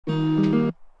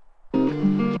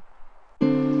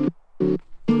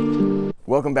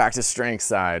Welcome back to Strength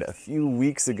Side. A few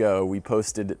weeks ago, we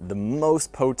posted the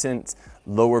most potent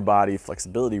lower body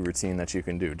flexibility routine that you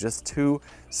can do. Just 2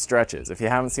 stretches. If you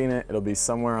haven't seen it, it'll be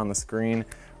somewhere on the screen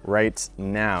right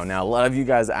now. Now, a lot of you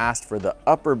guys asked for the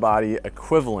upper body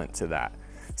equivalent to that.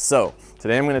 So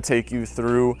today I'm gonna take you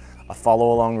through a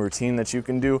follow along routine that you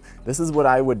can do. This is what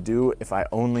I would do if I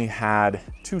only had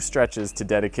 2 stretches to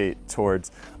dedicate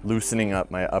towards loosening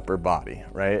up my upper body,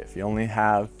 right? If you only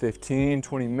have 15,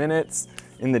 20 minutes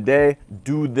in the day,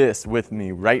 do this with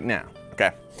me right now,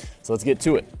 okay? So let's get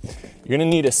to it. You're gonna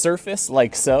need a surface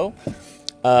like so.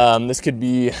 This could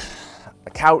be a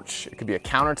couch, it could be a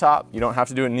countertop. You don't have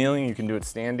to do it kneeling, you can do it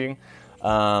standing.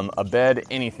 A bed,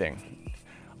 anything.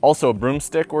 Also, a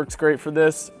broomstick works great for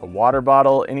this, a water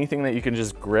bottle, anything that you can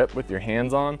just grip with your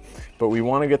hands on, but we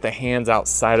wanna get the hands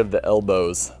outside of the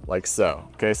elbows like so,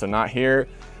 okay? So not here,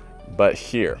 but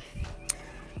here.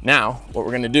 Now, what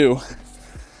we're gonna do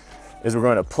is we're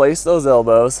gonna place those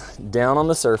elbows down on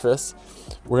the surface,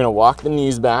 we're gonna walk the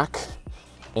knees back,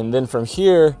 and then from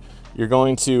here, you're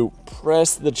going to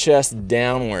press the chest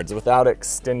downwards without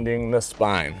extending the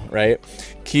spine, right?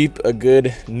 Keep a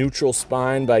good neutral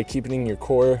spine by keeping your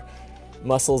core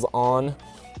muscles on,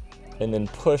 and then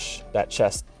push that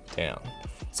chest down.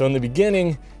 So in the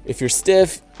beginning, if you're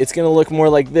stiff, it's gonna look more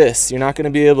like this. You're not gonna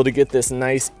be able to get this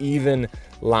nice even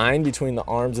line between the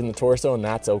arms and the torso, and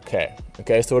that's okay.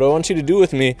 Okay, so what I want you to do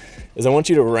with me is I want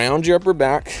you to round your upper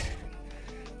back,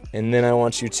 and then I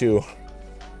want you to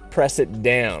press it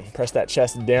down. Press that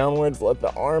chest downwards, let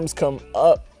the arms come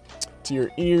up to your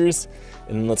ears,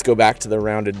 and then let's go back to the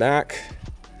rounded back,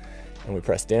 and we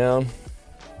press down.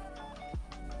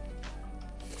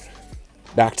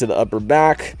 Back to the upper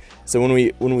back. So when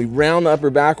we round the upper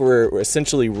back, we're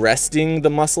essentially resting the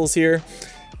muscles here,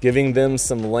 giving them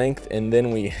some length, and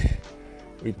then we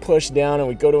push down and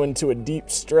we go into a deep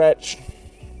stretch,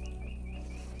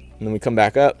 and then we come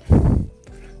back up.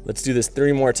 Let's do this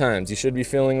 3 more times. You should be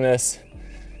feeling this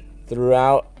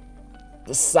throughout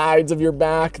the sides of your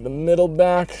back, the middle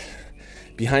back,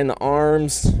 behind the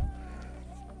arms.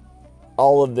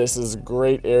 All of this is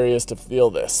great areas to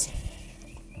feel this.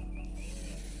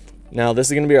 Now this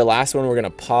is gonna be our last one. We're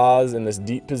gonna pause in this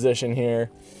deep position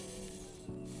here.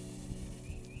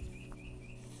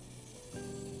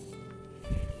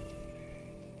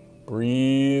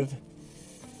 Breathe.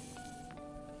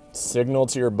 Signal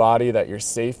to your body that you're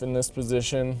safe in this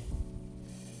position.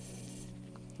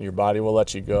 Your body will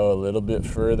let you go a little bit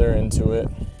further into it.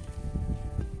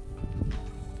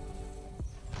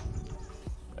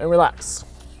 And relax.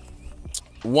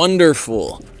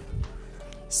 Wonderful.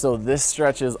 So this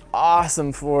stretch is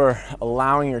awesome for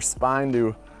allowing your spine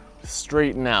to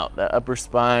straighten out, that upper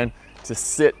spine to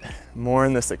sit more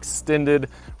in this extended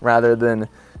rather than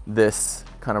this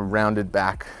kind of rounded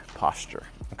back posture,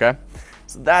 okay?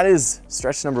 So that is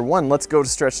stretch number 1. Let's go to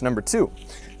stretch number 2.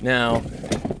 Now,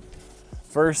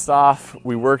 first off,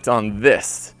 we worked on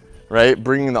this, right?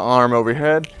 Bringing the arm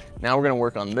overhead. Now we're gonna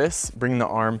work on this, bringing the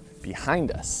arm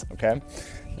behind us, okay?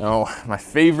 Now, my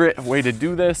favorite way to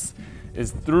do this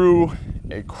is through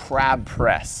a crab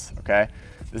press, okay?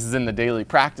 This is in the daily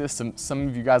practice. Some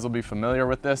of you guys will be familiar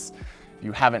with this. If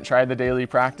you haven't tried the daily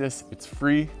practice, it's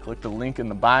free. Click the link in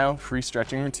the bio, free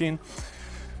stretching routine.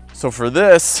 So for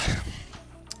this,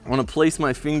 I want to place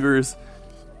my fingers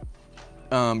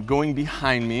going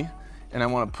behind me, and I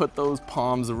want to put those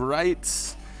palms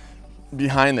right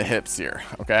behind the hips here,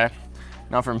 okay?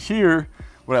 Now from here,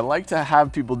 what I like to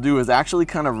have people do is actually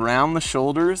kind of round the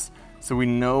shoulders so we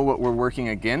know what we're working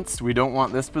against. We don't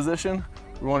want this position.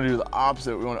 We want to do the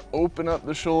opposite. We want to open up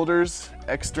the shoulders,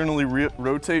 externally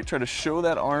rotate, try to show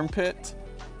that armpit,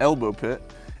 elbow pit,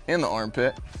 and the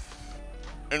armpit,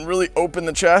 and really open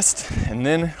the chest, and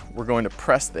then we're going to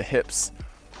press the hips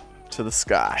to the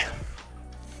sky.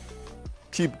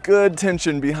 Keep good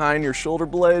tension behind your shoulder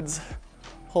blades,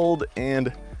 hold,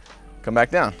 and come back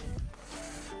down.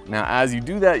 Now, as you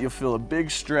do that, you'll feel a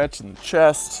big stretch in the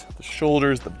chest, the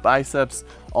shoulders, the biceps.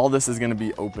 All this is gonna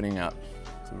be opening up.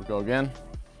 So we'll go again.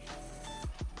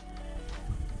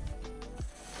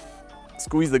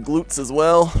 Squeeze the glutes as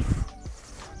well.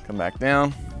 Come back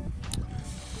down.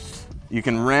 You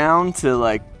can round to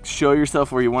like show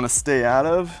yourself where you want to stay out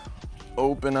of.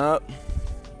 Open up.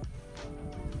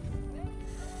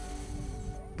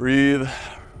 Breathe.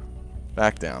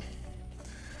 Back down.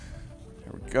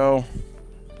 There we go.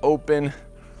 Open.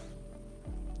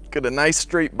 Get a nice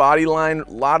straight body line. A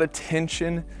lot of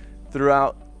tension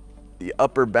throughout the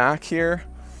upper back here.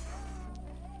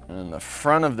 And the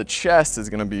front of the chest is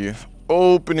going to be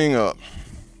opening up.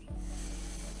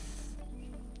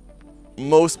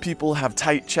 Most people have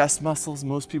tight chest muscles.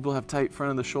 Most people have tight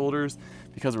front of the shoulders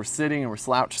because we're sitting and we're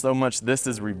slouched so much. This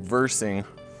is reversing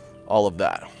all of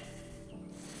that.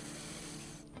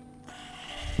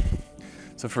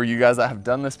 So for you guys that have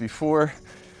done this before,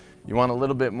 you want a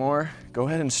little bit more, go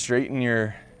ahead and straighten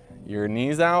your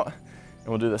knees out, and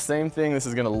we'll do the same thing. This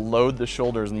is gonna load the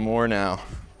shoulders more now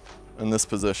in this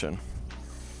position.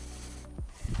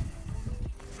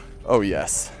 Oh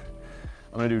yes.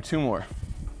 I'm gonna do 2 more.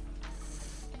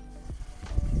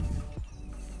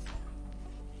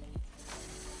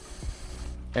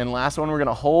 And last one, we're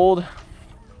gonna hold,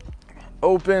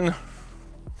 open,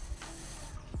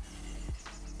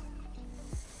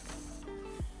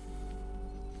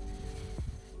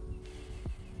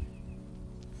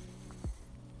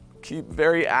 keep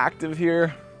very active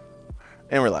here,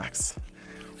 and relax.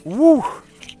 Woo!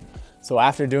 So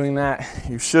after doing that,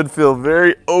 you should feel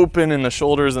very open in the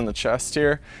shoulders and the chest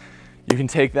here. You can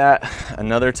take that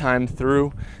another time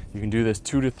through. You can do this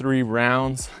 2 to 3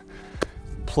 rounds.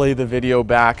 Play the video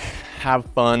back, have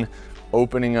fun,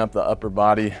 opening up the upper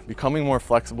body, becoming more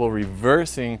flexible,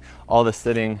 reversing all the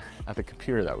sitting at the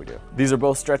computer that we do. These are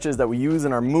both stretches that we use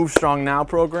in our Move Strong Now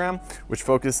program, which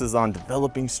focuses on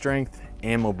developing strength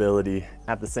and mobility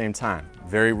at the same time.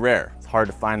 Very rare. It's hard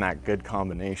to find that good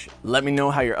combination. Let me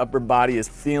know how your upper body is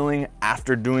feeling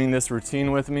after doing this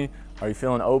routine with me. Are you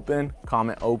feeling open?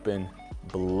 Comment open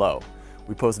below.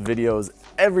 We post videos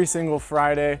every single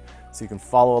Friday, so you can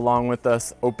follow along with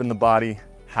us, open the body,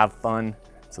 have fun,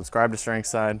 subscribe to Strength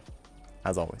Side,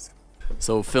 as always.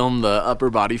 So filmed the upper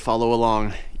body follow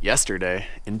along yesterday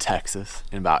in Texas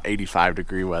in about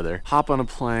 85-degree weather. Hop on a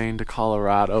plane to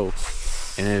Colorado,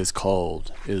 and it is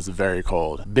cold. It is very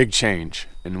cold. Big change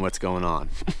in what's going on.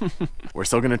 We're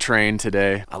still gonna train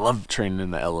today. I love training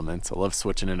in the elements. I love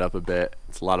switching it up a bit.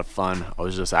 It's a lot of fun. I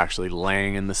was just actually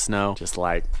laying in the snow, just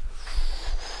like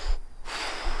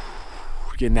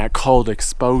getting that cold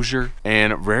exposure,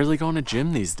 and rarely going to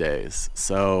gym these days.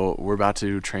 So we're about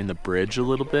to train the bridge a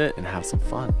little bit and have some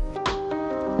fun.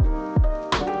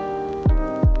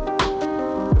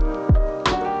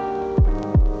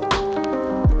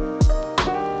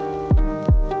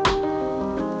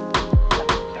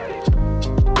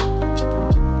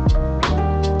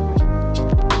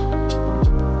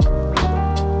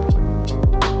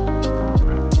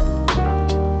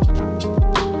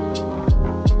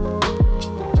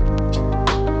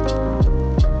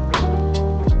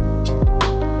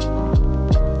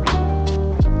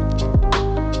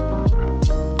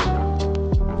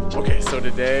 So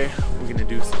today we're gonna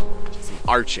do some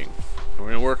arching. We're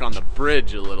gonna work on the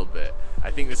bridge a little bit.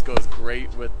 I think this goes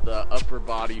great with the upper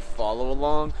body follow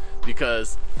along,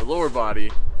 because the lower body,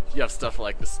 you have stuff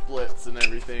like the splits and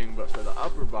everything, but for the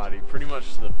upper body, pretty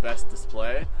much the best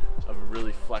display of a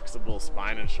really flexible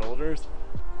spine and shoulders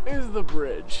is the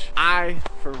bridge. I,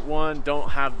 for one, don't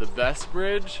have the best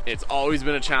bridge. It's always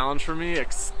been a challenge for me,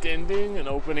 extending and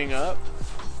opening up,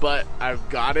 but I've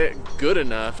got it good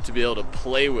enough to be able to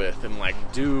play with and like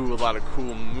do a lot of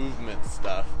cool movement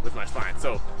stuff with my spine.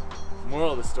 So,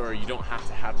 moral of the story, you don't have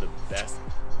to have the best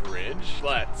bridge,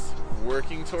 but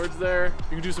working towards there,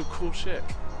 you can do some cool shit.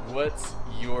 What's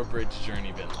your bridge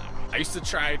journey been like? I used to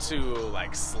try to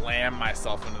like slam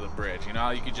myself into the bridge, you know,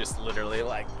 you could just literally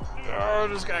like, oh,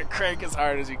 just gotta crank as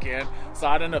hard as you can. So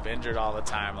I'd end up injured all the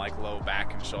time, like low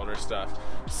back and shoulder stuff.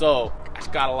 So I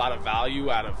got a lot of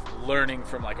value out of learning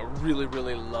from like a really,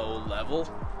 really low level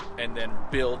and then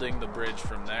building the bridge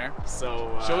from there.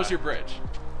 So show us your bridge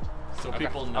so okay,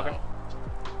 people know. Okay.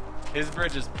 His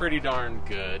bridge is pretty darn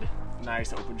good.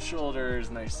 Nice open shoulders,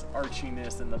 nice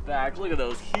archiness in the back. Look at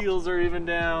those, heels are even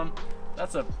down.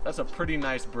 That's a pretty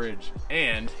nice bridge,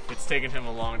 and it's taken him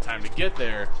a long time to get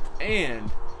there,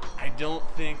 and I don't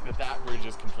think that bridge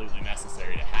is completely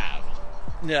necessary to have.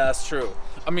 Yeah, that's true.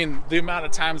 I mean, the amount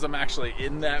of times I'm actually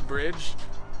in that bridge,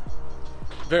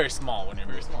 very small when you're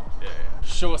very small. Yeah, yeah.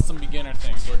 Show us some beginner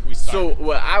things. Where can we start? So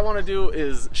what I want to do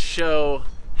is show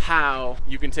how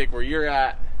you can take where you're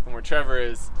at and where Trevor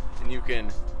is, and you can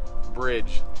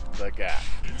bridge the gap.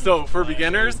 So for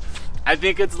beginners, I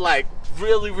think it's like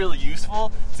really, really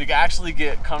useful to actually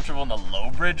get comfortable in the low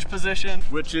bridge position,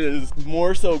 which is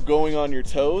more so going on your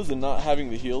toes and not having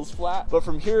the heels flat. But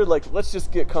from here, like, let's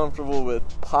just get comfortable with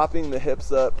popping the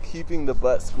hips up, keeping the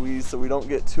butt squeezed so we don't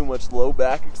get too much low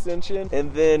back extension.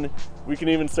 And then we can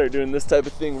even start doing this type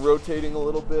of thing, rotating a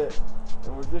little bit.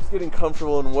 And we're just getting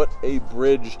comfortable in what a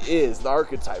bridge is, the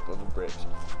archetype of a bridge.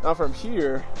 Now from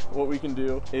here, what we can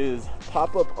do is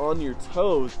pop up on your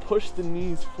toes, push the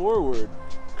knees forward,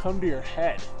 come to your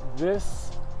head. This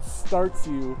starts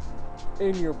you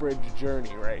in your bridge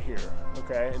journey right here,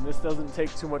 okay? And this doesn't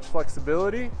take too much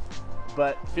flexibility,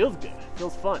 but feels good,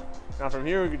 feels fun. Now from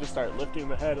here, we can just start lifting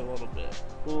the head a little bit.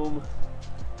 Boom,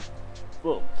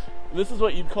 boom. And this is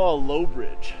what you'd call a low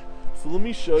bridge. So let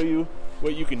me show you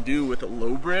what you can do with a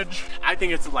low bridge. I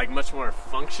think it's like much more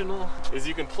functional, is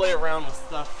you can play around with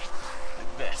stuff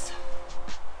like this.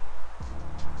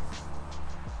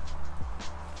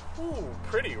 Ooh,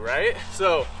 pretty, right?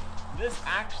 So this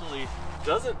actually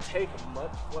doesn't take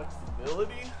much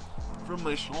flexibility from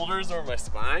my shoulders or my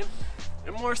spine.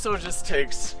 It more so just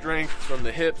takes strength from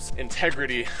the hips,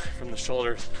 integrity from the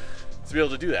shoulders to be able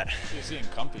to do that. You're just getting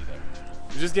comfy there.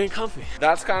 You're just getting comfy.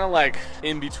 That's kind of like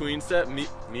in-between step,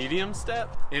 medium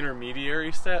step,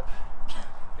 intermediary step,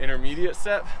 intermediate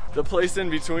step. The place in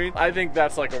between, I think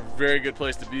that's like a very good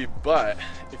place to be, but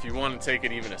if you want to take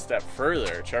it even a step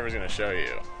further, Trevor's gonna show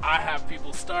you. I have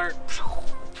people start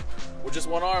with just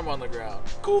one arm on the ground.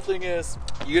 Cool thing is,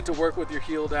 you get to work with your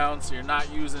heel down, so you're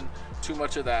not using too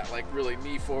much of that like really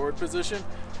knee forward position.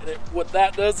 And what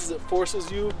that does is it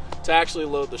forces you to actually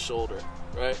load the shoulder,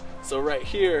 right? So right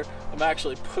here, I'm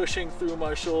actually pushing through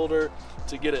my shoulder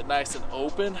to get it nice and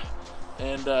open.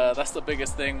 And that's the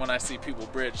biggest thing when I see people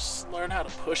bridge. Just learn how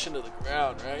to push into the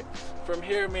ground, right? From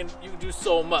here, I mean, you can do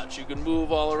so much. You can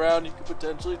move all around. You could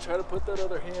potentially try to put that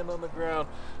other hand on the ground.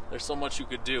 There's so much you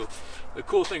could do. The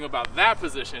cool thing about that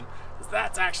position is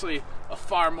that's actually a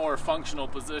far more functional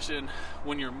position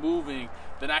when you're moving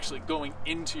than actually going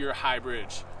into your high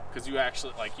bridge, because you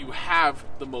actually, like, you have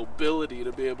the mobility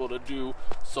to be able to do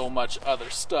so much other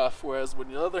stuff, whereas when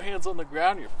your other hand's on the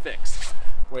ground, you're fixed.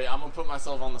 Wait, I'm gonna put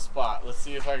myself on the spot. Let's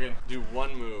see if I can do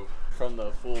one move from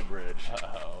the full bridge.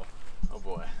 Uh-oh. Oh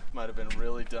boy, might have been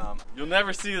really dumb. You'll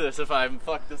never see this if I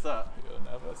fuck this up. You'll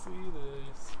never see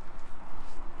this.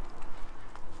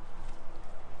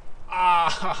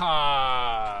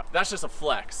 Ah, that's just a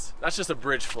flex. That's just a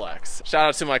bridge flex. Shout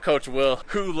out to my coach, Will,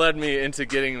 who led me into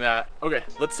getting that. Okay,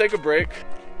 let's take a break.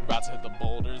 We're about to hit the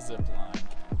Boulder zip line.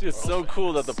 Dude, it's so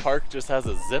cool that the park just has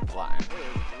a zip line.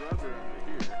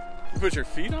 You put your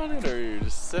feet on it or you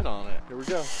just sit on it? Here we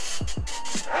go.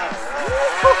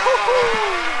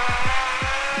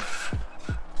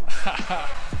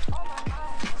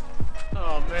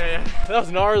 Oh man, that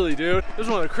was gnarly, dude. This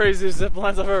is one of the craziest zip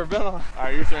lines I've ever been on. All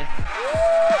right, your turn. Hey.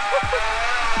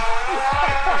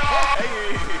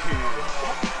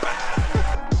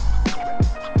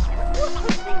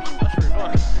 That's pretty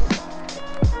fun.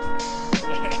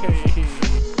 Hey. I'm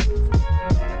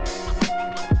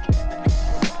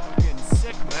getting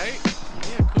sick, mate.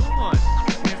 Yeah, cool one.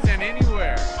 Can't stand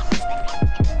anywhere.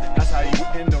 That's how you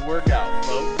end a workout,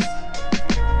 folks.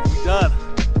 We done.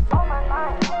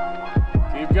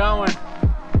 Keep going.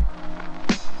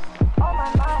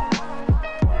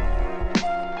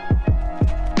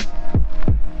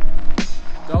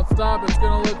 Don't stop, it's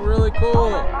gonna look really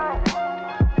cool.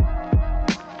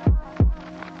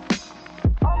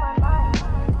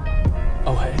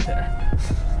 Oh, hey there.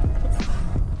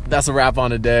 That's a wrap on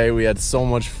today. We had so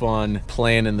much fun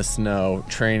playing in the snow,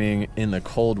 training in the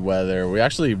cold weather. We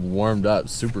actually warmed up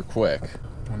super quick.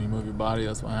 When you move your body,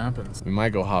 that's what happens. We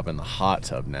might go hop in the hot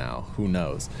tub now, who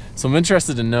knows? So I'm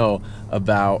interested to know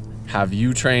about, have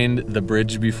you trained the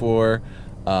bridge before?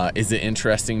 Is it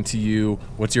interesting to you?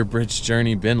 What's your bridge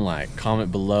journey been like?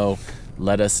 Comment below,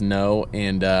 let us know.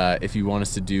 And if you want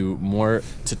us to do more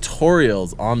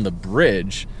tutorials on the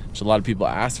bridge, which a lot of people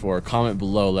ask for, comment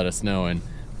below, let us know, and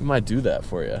we might do that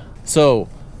for you. So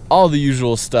all the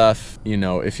usual stuff, you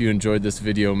know, if you enjoyed this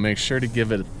video, make sure to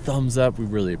give it a thumbs up. We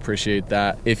really appreciate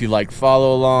that. If you like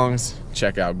follow alongs,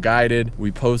 check out Guided.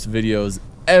 We post videos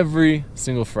every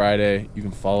single Friday. You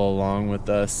can follow along with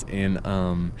us and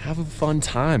have a fun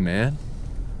time, man.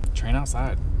 Train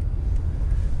outside.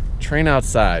 Train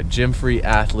outside. Gym-free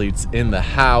athletes in the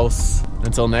house.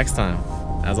 Until next time,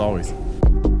 as always.